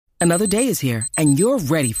Another day is here, and you're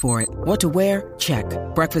ready for it. What to wear? Check.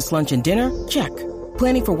 Breakfast, lunch, and dinner? Check.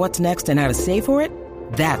 Planning for what's next and how to save for it?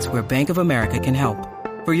 That's where Bank of America can help.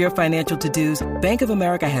 For your financial to-dos, Bank of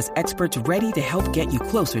America has experts ready to help get you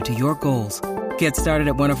closer to your goals. Get started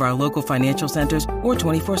at one of our local financial centers or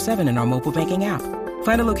 24/7 in our mobile banking app.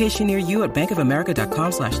 Find a location near you at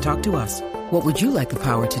bankofamerica.com/talktous. What would you like the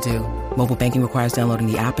power to do? Mobile banking requires downloading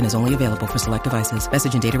the app and is only available for select devices.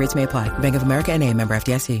 Message and data rates may apply. Bank of America N.A., member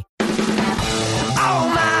FDIC.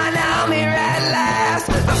 Oh man, I'm here at last.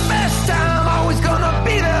 The best time, always gonna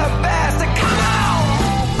be the best. Come on!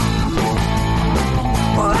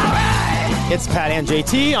 Well, all right. It's Pat and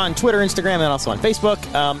JT on Twitter, Instagram, and also on Facebook.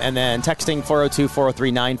 And then texting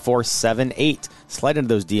 402-403-9478. Slide into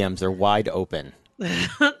those DMs. They're wide open.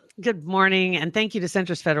 Good morning, and thank you to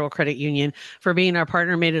Centris Federal Credit Union for being our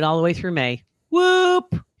partner. Made it all the way through May.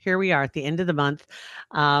 Whoop! Here we are at the end of the month.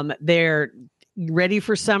 They're ready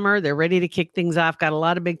for summer. They're ready to kick things off. Got a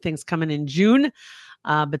lot of big things coming in June,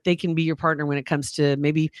 but they can be your partner when it comes to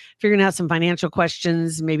maybe figuring out some financial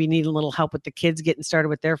questions, maybe need a little help with the kids getting started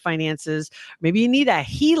with their finances. Maybe you need a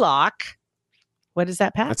HELOC. What is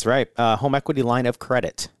that, Pat? That's right. Home equity line of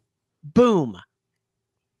credit. Boom.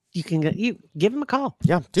 You can give them a call.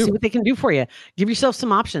 Yeah, do. See what they can do for you. Give yourself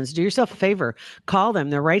some options. Do yourself a favor. Call them.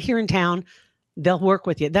 They're right here in town. They'll work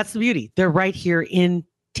with you. That's the beauty. They're right here in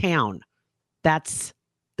town. That's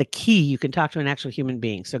the key. You can talk to an actual human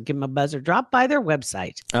being. So give them a buzz or drop by their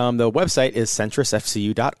website. The website is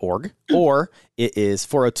centrisfcu.org or it is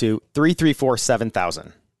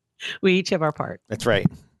 402-334-7000. We each have our part. That's right.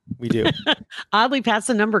 We do. Oddly, Pat's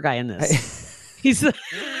the number guy in this. He's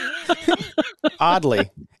Oddly.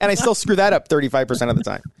 And I still screw that up 35% of the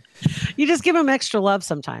time. You just give them extra love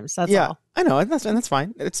sometimes. That's all. I know. And that's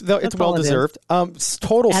fine. It's well deserved.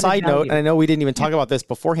 Total side note, and I know we didn't even talk about this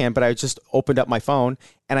beforehand, but I just opened up my phone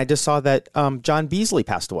and I just saw that John Beasley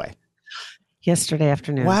passed away. Yesterday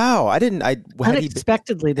afternoon. Wow.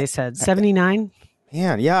 Unexpectedly, they said. 79?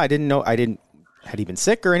 Man, yeah, I didn't know. Had he been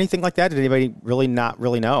sick or anything like that? Did anybody not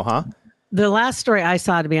really know, huh? The last story I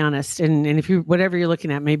saw, to be honest, and if you, whatever you're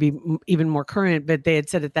looking at, maybe even more current, but they had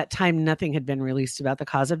said at that time, nothing had been released about the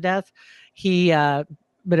cause of death.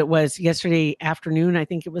 But it was yesterday afternoon, I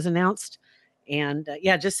think it was announced. And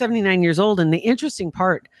just 79 years old. And the interesting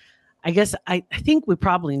part, I guess, I think we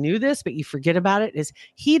probably knew this, but you forget about it, is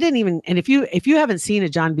he didn't even, and if you haven't seen a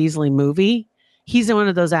John Beasley movie, he's one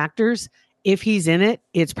of those actors. If he's in it,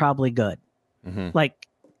 it's probably good. Mm-hmm. Like,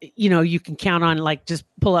 you can count on, like, just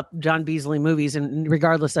pull up John Beasley movies, and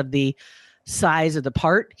regardless of the size of the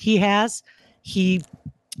part he has, he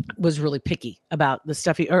was really picky about the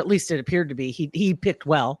stuff or at least it appeared to be. He picked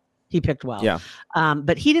well. Yeah.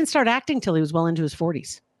 But he didn't start acting till he was well into his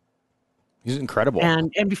 40s. He's incredible.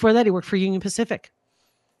 And before that, he worked for Union Pacific.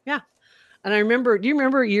 Yeah. And do you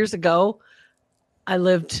remember years ago, I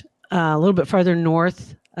lived a little bit farther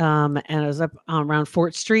north, and I was up around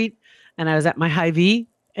Fort Street, and I was at my Hy-Vee.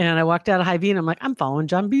 And I walked out of Hy-Vee and I'm like, I'm following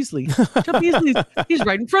John Beasley. John Beasley, he's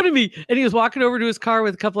right in front of me. And he was walking over to his car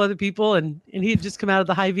with a couple other people, and he had just come out of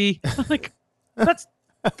the Hy-Vee. I'm like, that's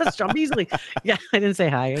John Beasley. Yeah, I didn't say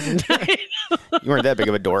hi. You weren't that big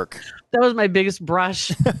of a dork. That was my biggest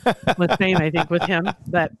brush with fame, I think, with him.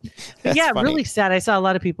 But yeah, funny. Really sad. I saw a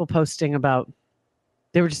lot of people posting about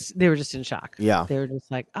they were just in shock. Yeah. They were just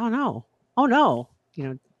like, oh no.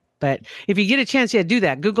 But if you get a chance, do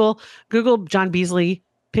that. Google John Beasley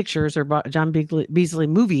pictures or John Beasley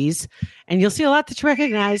movies, and you'll see a lot that you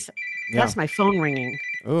recognize. Yeah. That's my phone ringing.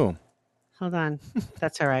 Ooh. Hold on.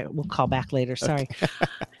 That's all right. We'll call back later. Sorry.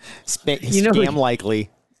 Scam likely.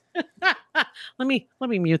 Let me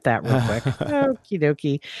mute that real quick. Okie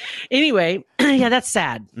dokie. Anyway, that's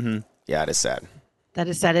sad. Mm-hmm. Yeah, it is sad. That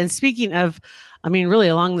is sad. And speaking of, really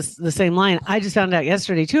along the same line, I just found out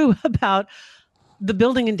yesterday too about the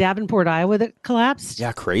building in Davenport, Iowa that collapsed.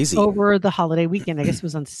 Yeah, crazy. Over the holiday weekend. I guess it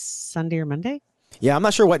was on Sunday or Monday. Yeah, I'm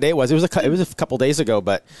not sure what day it was. It was a couple days ago,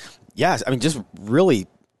 but yeah, just really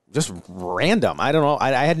just random. I don't know.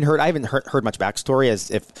 I haven't heard much backstory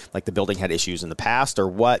as if like the building had issues in the past or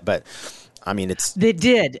what, but they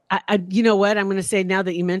did. You know what I'm going to say now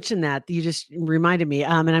that you mentioned that, you just reminded me.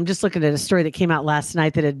 And I'm just looking at a story that came out last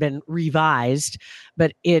night that had been revised,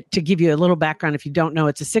 but to give you a little background, if you don't know,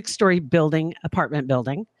 it's a 6-story apartment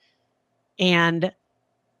building. And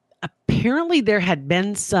apparently there had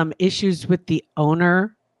been some issues with the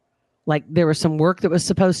owner. Like there was some work that was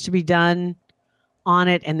supposed to be done on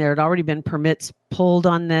it, and there had already been permits pulled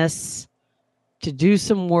on this to do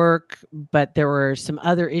some work, but there were some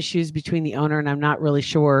other issues between the owner, and I'm not really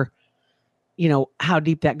sure, how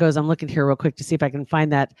deep that goes. I'm looking here real quick to see if I can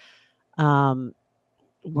find that.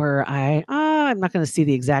 where I'm not going to see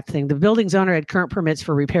the exact thing. The building's owner had current permits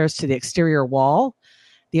for repairs to the exterior wall.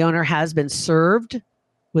 The owner has been served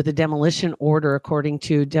with a demolition order, according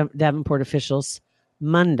to Davenport officials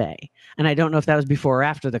Monday. And I don't know if that was before or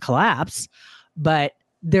after the collapse, but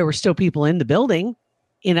there were still people in the building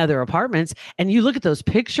in other apartments. And you look at those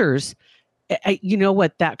pictures, you know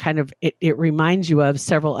what that kind of, it reminds you of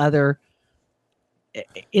several other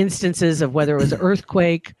instances of whether it was an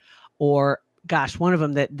earthquake or, gosh, one of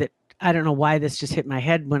them that I don't know why this just hit my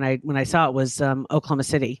head when I saw it was Oklahoma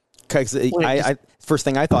City. Because first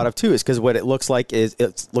thing I thought of too is because what it looks like is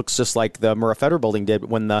it looks just like the Murrah Federal building did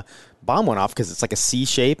when the bomb went off, because it's like a C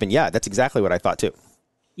shape, and yeah, that's exactly what I thought too.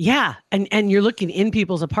 Yeah, and you're looking in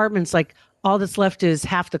people's apartments, like all that's left is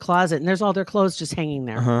half the closet, and there's all their clothes just hanging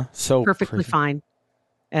there, so perfectly fine.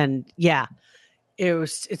 And yeah,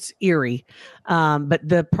 it's eerie. But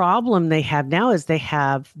the problem they have now is they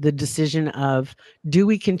have the decision of, do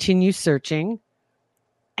we continue searching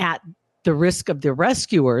at the risk of the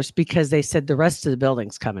rescuers, because they said the rest of the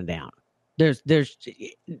building's coming down. There's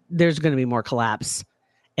going to be more collapse,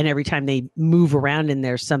 and every time they move around in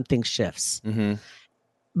there, something shifts. Mm-hmm.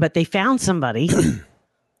 But they found somebody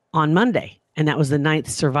on Monday, and that was the 9th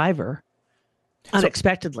survivor,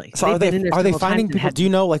 unexpectedly. So are they finding people? Do you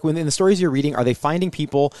know, like when in the stories you're reading, are they finding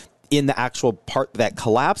people in the actual part that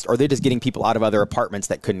collapsed, or are they just getting people out of other apartments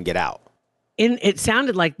that couldn't get out? It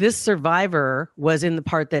sounded like this survivor was in the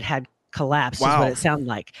part that had collapsed. Wow. Is what it sounded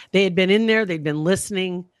like. They had been in there, they'd been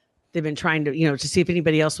listening, they've been trying to, to see if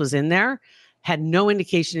anybody else was in there, had no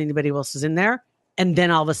indication anybody else was in there, and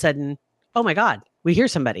then all of a sudden, oh my God, we hear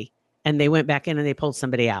somebody, and they went back in and they pulled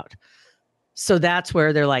somebody out. So that's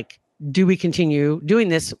where they're like, do we continue doing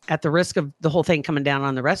this at the risk of the whole thing coming down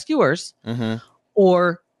on the rescuers,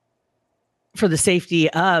 or for the safety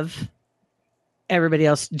of everybody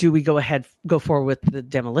else, do we go forward with the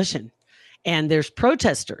demolition? And there's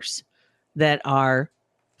protesters that are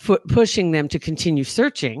pushing them to continue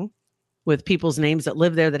searching with people's names that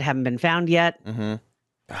live there that haven't been found yet,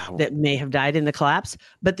 that may have died in the collapse.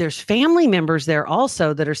 But there's family members there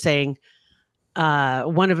also that are saying,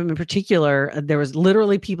 one of them in particular, there was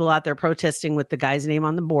literally people out there protesting with the guy's name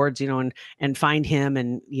on the boards, and find him,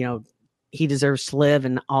 and, he deserves to live,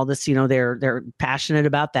 and all this, they're passionate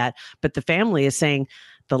about that. But the family is saying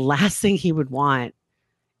the last thing he would want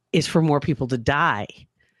is for more people to die,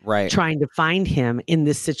 right? Trying to find him in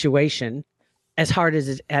this situation, as hard as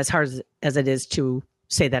it is to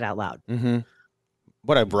say that out loud. Mm-hmm.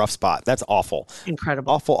 What a rough spot. That's awful.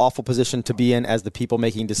 Incredible. Awful position to be in as the people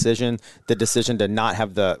making the decision to not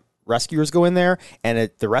have the rescuers go in there, and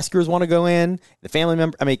the rescuers want to go in, the family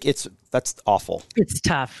member. I mean, that's awful. It's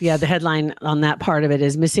tough. Yeah. The headline on that part of it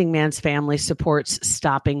is "Missing Man's Family Supports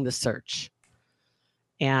Stopping the Search."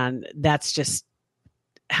 And that's just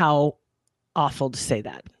how awful to say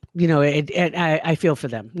that. I feel for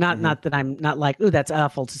them. Not that I'm not like, ooh, that's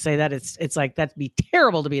awful to say that. It's like, that'd be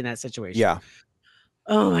terrible to be in that situation. Yeah.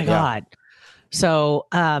 Oh my God. So,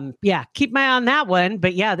 keep my eye on that one.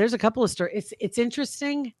 But yeah, there's a couple of stories. It's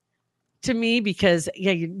interesting to me because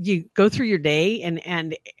you go through your day,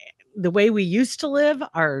 and the way we used to live,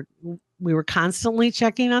 we were constantly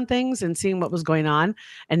checking on things and seeing what was going on.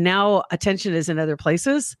 And now attention is in other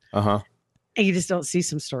places. And you just don't see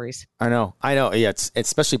some stories. I know. Yeah. It's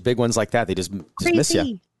especially big ones like that. They just miss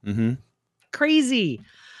you. Mm-hmm. Crazy.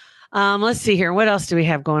 Let's see here. What else do we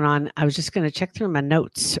have going on? I was just going to check through my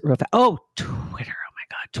notes real fast. Oh, Twitter. Oh my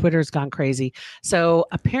God. Twitter's gone crazy. So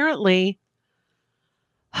apparently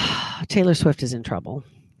Taylor Swift is in trouble.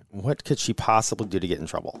 What could she possibly do to get in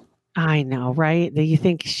trouble? I know, right? That you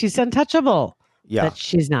think she's untouchable. Yeah. But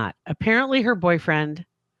she's not. Apparently her boyfriend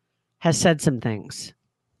has said some things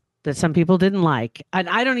that some people didn't like. And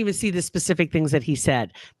I don't even see the specific things that he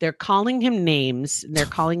said. They're calling him names. And they're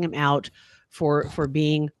calling him out for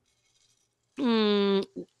being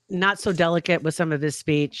not so delicate with some of his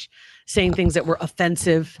speech, saying things that were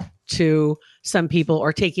offensive to some people,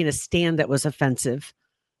 or taking a stand that was offensive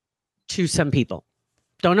to some people.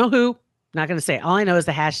 Don't know who. Not going to say. All I know is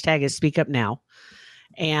the hashtag is Speak Up Now.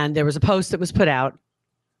 And there was a post that was put out,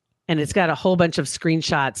 and it's got a whole bunch of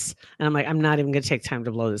screenshots. And I'm like, I'm not even going to take time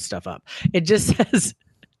to blow this stuff up. It just says,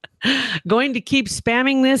 going to keep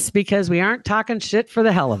spamming this because we aren't talking shit for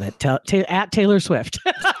the hell of it. At Taylor Swift.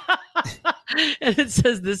 And it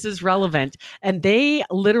says this is relevant. And they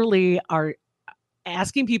literally are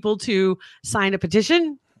asking people to sign a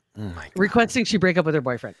petition requesting she break up with her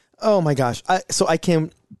boyfriend. Oh my gosh. So I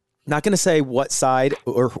can not going to say what side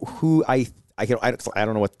or who I I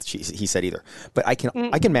don't know what he said either, but I can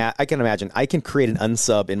imagine I can create an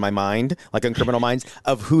unsub in my mind, like on Criminal Minds,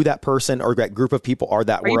 of who that person or that group of people are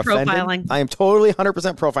that were offended. Profiling? I am totally 100%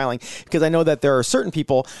 profiling, because I know that there are certain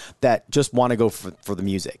people that just want to go for the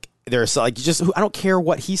music. There's like, I don't care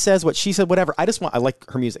what he says, what she said, whatever. I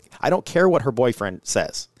like her music. I don't care what her boyfriend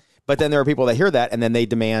says. But then there are people that hear that and then they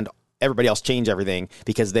demand everybody else change everything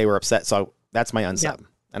because they were upset. So that's my unsub. Yep.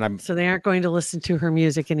 And so they aren't going to listen to her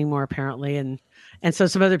music anymore, apparently. And so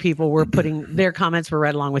some other people were putting their comments were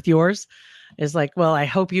read along with yours. Is like, well, I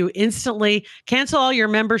hope you instantly cancel all your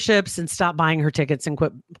memberships and stop buying her tickets and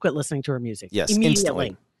quit listening to her music. Yes,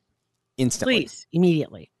 immediately. Please,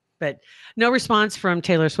 immediately. But no response from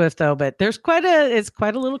Taylor Swift, though. But there's quite a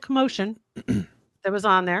little commotion that was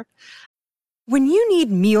on there. When you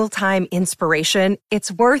need mealtime inspiration,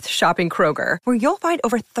 it's worth shopping Kroger, where you'll find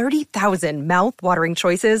over 30,000 mouth-watering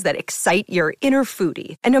choices that excite your inner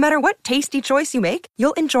foodie. And no matter what tasty choice you make,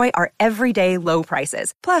 you'll enjoy our everyday low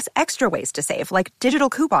prices, plus extra ways to save, like digital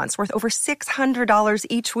coupons worth over $600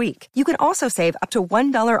 each week. You can also save up to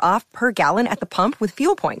 $1 off per gallon at the pump with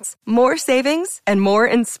fuel points. More savings and more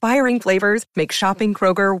inspiring flavors make shopping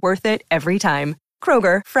Kroger worth it every time.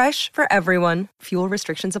 Kroger, fresh for everyone. Fuel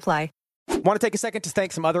restrictions apply. Want to take a second to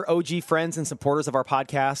thank some other OG friends and supporters of our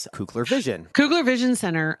podcast, Kugler Vision. Kugler Vision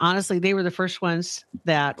Center, honestly, they were the first ones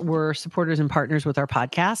that were supporters and partners with our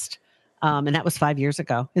podcast. And that was 5 years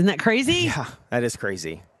ago. Isn't that crazy? Yeah, that is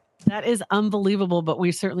crazy. That is unbelievable, but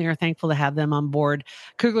we certainly are thankful to have them on board.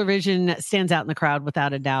 Kugler Vision stands out in the crowd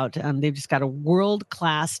without a doubt. They've just got a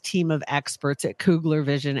world-class team of experts at Kugler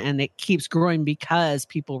Vision, and it keeps growing because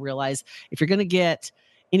people realize if you're going to get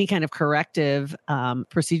any kind of corrective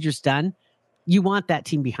procedures done, you want that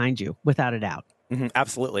team behind you without a doubt. Mm-hmm,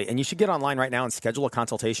 absolutely. And you should get online right now and schedule a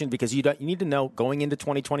consultation, because you need to know going into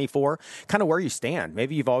 2024 kind of where you stand.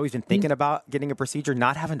 Maybe you've always been thinking about getting a procedure,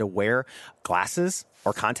 not having to wear glasses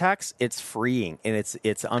or contacts. It's freeing and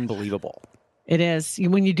it's unbelievable. It is.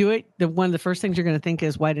 When you do it, one of the first things you're going to think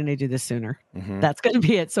is, why didn't I do this sooner? Mm-hmm. That's going to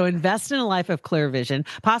be it. So invest in a life of clear vision.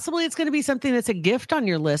 Possibly it's going to be something that's a gift on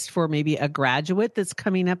your list for maybe a graduate that's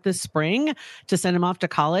coming up this spring to send them off to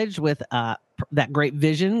college with that great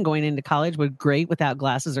vision going into college, with great without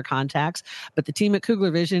glasses or contacts. But the team at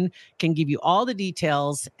Kugler Vision can give you all the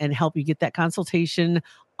details and help you get that consultation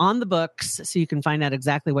on the books so you can find out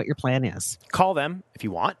exactly what your plan is. Call them if you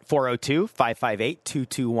want,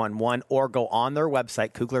 402-558-2211, or go on their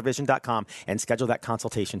website, kuglervision.com, and schedule that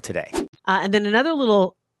consultation today. And then another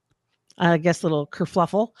little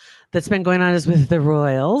kerfluffle that's been going on is with the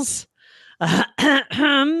Royals. Now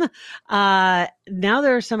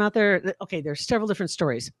there are some out there. Okay, there's several different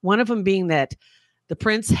stories. One of them being that the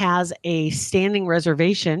prince has a standing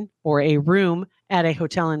reservation or a room at a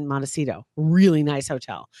hotel in Montecito, really nice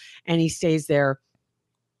hotel. And he stays there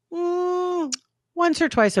once or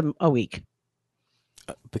twice a week.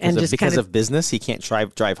 Because of business, he can't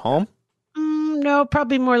drive home? No,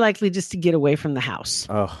 probably more likely just to get away from the house.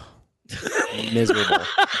 Oh, miserable.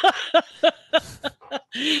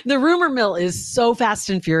 The rumor mill is so fast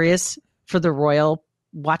and furious for the royal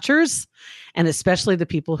watchers, and especially the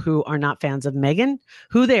people who are not fans of Meghan,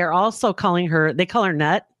 who they are also calling her, they call her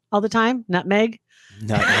Nut all the time, Nutmeg.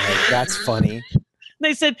 Nutmeg, that's funny.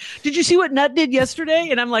 They said, "Did you see what Nut did yesterday?"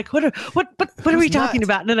 And I'm like, "What are we talking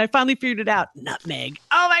about?" And then I finally figured it out. Nutmeg.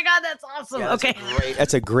 Oh my God, that's awesome. Yeah, okay,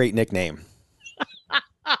 that's a great nickname.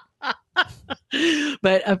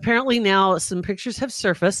 But apparently now some pictures have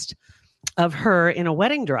surfaced of her in a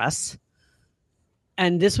wedding dress,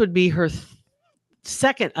 and this would be her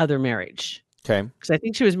second other marriage. Okay. Because I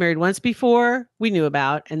think she was married once before we knew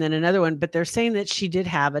about, and then another one. But they're saying that she did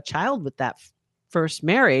have a child with that first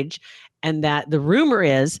marriage, and that the rumor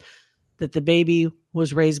is that the baby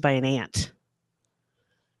was raised by an aunt.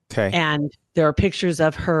 Okay. And there are pictures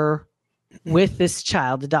of her with this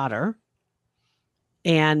child, the daughter.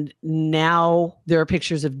 And now there are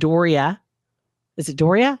pictures of Doria. Is it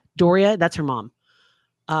Doria? Doria, that's her mom.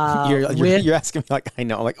 You're asking me like I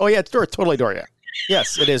know. I'm like, oh yeah, it's Doria, totally Doria.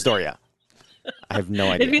 Yes, it is Doria. I have no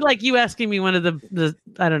idea. It'd be like you asking me one of the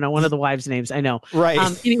I don't know, one of the wives' names. I know. Right.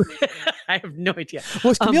 Anyway, I have no idea.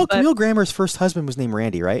 Well, Camille Grammer's first husband was named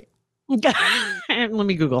Randy, right? Let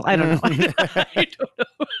me Google. I don't know. I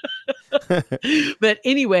don't know. But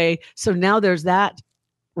anyway, so now there's that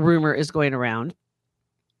rumor is going around.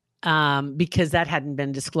 Because that hadn't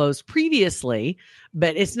been disclosed previously,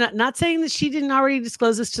 but it's not saying that she didn't already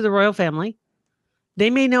disclose this to the royal family.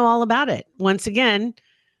 They may know all about it. Once again,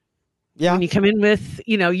 when you come in with,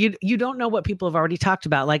 you don't know what people have already talked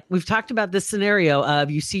about. Like we've talked about this scenario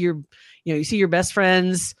of you see your best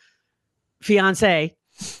friend's fiance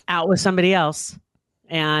out with somebody else,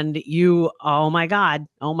 and you, oh my God,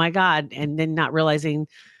 and then not realizing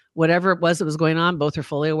whatever it was that was going on, both are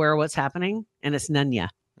fully aware of what's happening, and it's Nunya,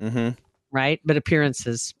 right? But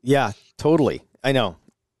appearances. Yeah, totally. I know.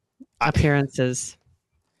 Appearances.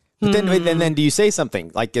 But then do you say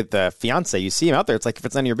something like at the fiance? You see him out there. It's like, if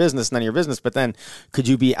it's none of your business, none of your business. But then could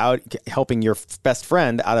you be out helping your best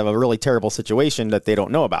friend out of a really terrible situation that they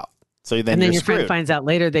don't know about? So then your friend finds out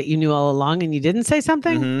later that you knew all along and you didn't say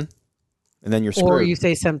something. And then you're screwed. Or you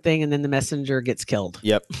say something and then the messenger gets killed.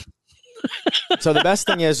 Yep. So the best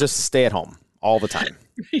thing is just stay at home all the time.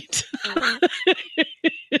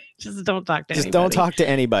 Just don't talk to anybody. Just don't talk to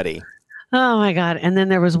anybody. Oh my God. And then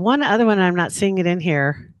there was one other one. I'm not seeing it in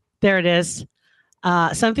here. There it is.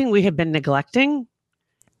 Something we have been neglecting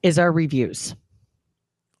is our reviews.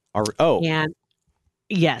 And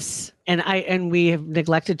yes. And we have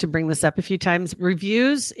neglected to bring this up a few times.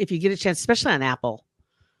 Reviews, if you get a chance, especially on Apple,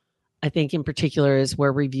 I think in particular is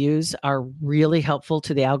where reviews are really helpful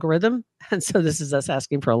to the algorithm. And so this is us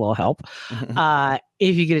asking for a little help.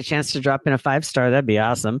 If you get a chance to drop in a 5-star, that'd be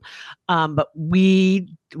awesome. But we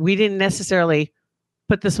didn't necessarily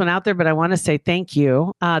put this one out there, but I want to say thank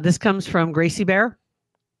you. This comes from Gracie Bear.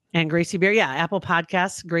 And Gracie Bear, Apple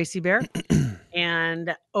Podcasts, Gracie Bear.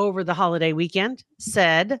 And over the holiday weekend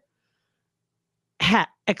said,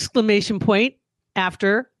 exclamation point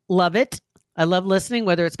after, love it. I love listening,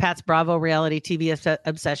 whether it's Pat's Bravo reality TV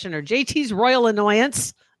obsession or JT's royal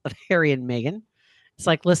annoyance of Harry and Meghan. It's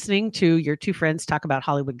like listening to your two friends talk about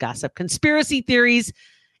Hollywood gossip, conspiracy theories,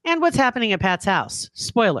 and what's happening at Pat's house.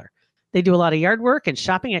 Spoiler. They do a lot of yard work and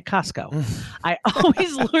shopping at Costco. I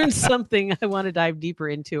always learn something I want to dive deeper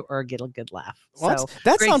into or get a good laugh. Well, so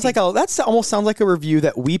that almost sounds like a review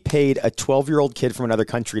that we paid a 12-year-old kid from another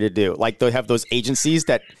country to do. Like they have those agencies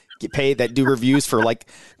that get paid that do reviews for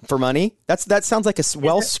money. That sounds like a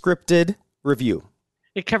well-scripted review.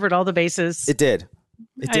 It covered all the bases. It did.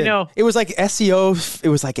 I know. It was like SEO. It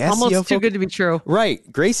was like SEO. Almost too good to be true. Right.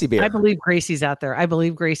 Gracie Bear. I believe Gracie's out there.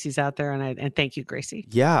 And thank you, Gracie.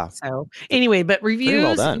 Yeah. So anyway, but reviews,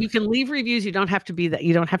 well done. You can leave reviews. You don't have to be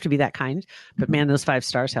that kind, but man, those 5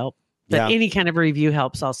 stars help. But any kind of review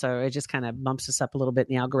helps also. It just kind of bumps us up a little bit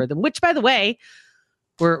in the algorithm, which by the way,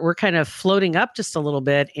 we're kind of floating up just a little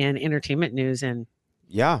bit in entertainment news and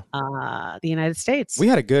the United States. We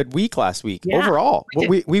had a good week last week overall.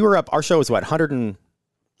 We were up. Our show was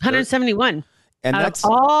 171. And that's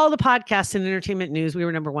all the podcasts in entertainment news. We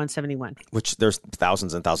were number 171, which there's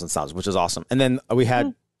thousands and thousands, which is awesome. And then we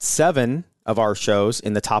had 7 of our shows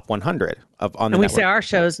in the top 100 on the network. We say our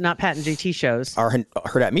shows, not Pat and JT shows. Our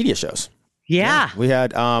Heard at Media shows. Yeah. We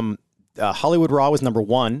had Hollywood Raw was number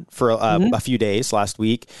 1 for a few days last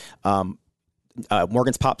week.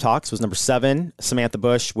 Morgan's Pop Talks was number 7. Samantha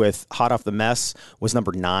Bush with Hot Off the Mess was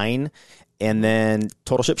number 9. And then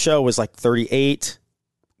Total Ship Show was like 38.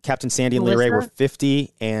 Captain Sandy and Lee Ray were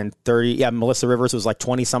 50 and 30. Yeah, Melissa Rivers was like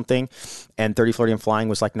 20 something, and 30 Floating and Flying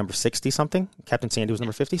was like number 60 something. Captain Sandy was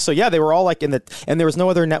number 50. So yeah, they were all like and there was no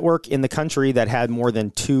other network in the country that had more than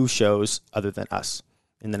 2 shows other than us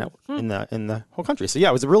in the network in the whole country. So yeah,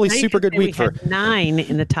 it was a really super good week for 9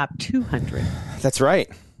 in the top 200. That's right.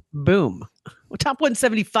 Boom. Well, top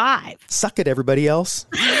 175. Suck it, everybody else.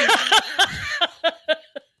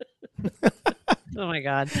 Oh my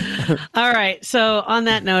God. All right. So on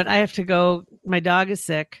that note, I have to go. My dog is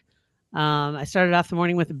sick. I started off the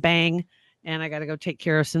morning with a bang and I got to go take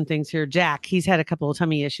care of some things here. Jack, he's had a couple of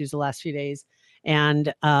tummy issues the last few days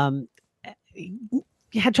and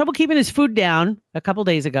he had trouble keeping his food down a couple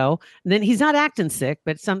days ago. And then he's not acting sick,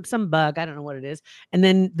 but some bug. I don't know what it is. And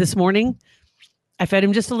then this morning I fed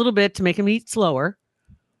him just a little bit to make him eat slower.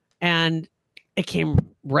 And it came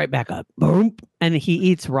right back up. Boom. And he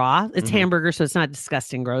eats raw. It's hamburger, so it's not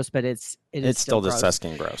disgusting gross, but it's still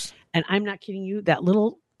disgusting gross. And I'm not kidding you. That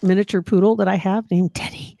little miniature poodle that I have named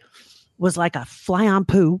Teddy was like a fly on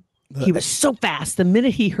poo. He was so fast. The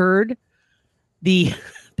minute he heard the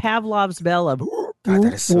Pavlov's bell of God,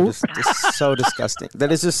 that is so disgusting.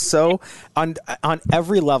 That is just so on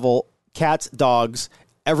every level, cats, dogs,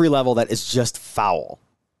 every level that is just foul.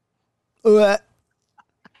 So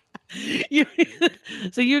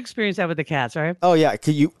you experienced that with the cats, right? Oh yeah.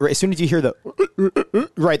 As soon as you hear the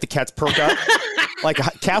right, the cats perk up like a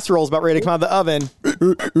casserole's about ready to come out of the oven.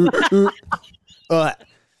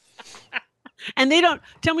 And they don't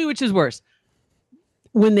tell me which is worse.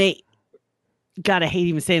 When they, God, I hate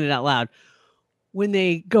even saying it out loud. When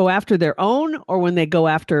they go after their own, or when they go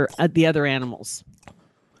after the other animals,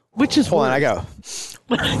 which is hold worse?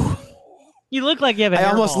 on, I go. You look like you have a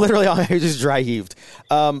I almost hairball. literally I just dry heaved.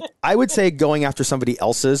 I would say going after somebody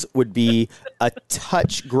else's would be a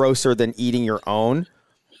touch grosser than eating your own.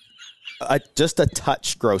 Just a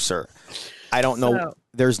touch grosser. I don't know. So-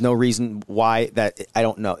 There's no reason why that. I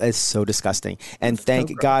don't know. It's so disgusting. And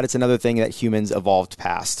thank God it's another thing that humans evolved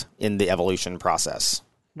past in the evolution process.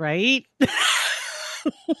 Right?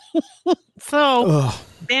 So,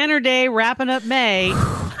 Banner Day wrapping up May.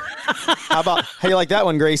 How you like that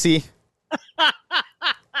one, Gracie?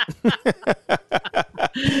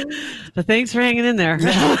 But thanks for hanging in there.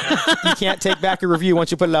 You can't take back a review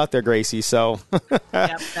once you put it out there, Gracie. So Yep,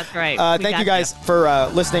 that's right. thank you guys for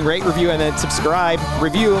listening. Rate, review, and then subscribe.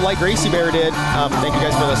 Review like Gracie Bear did. Thank you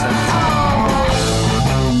guys for listening.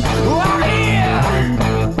 I'm here.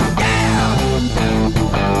 Yeah.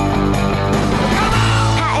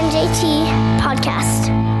 At NJT Podcast,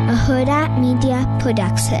 a Huda Media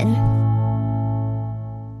Production.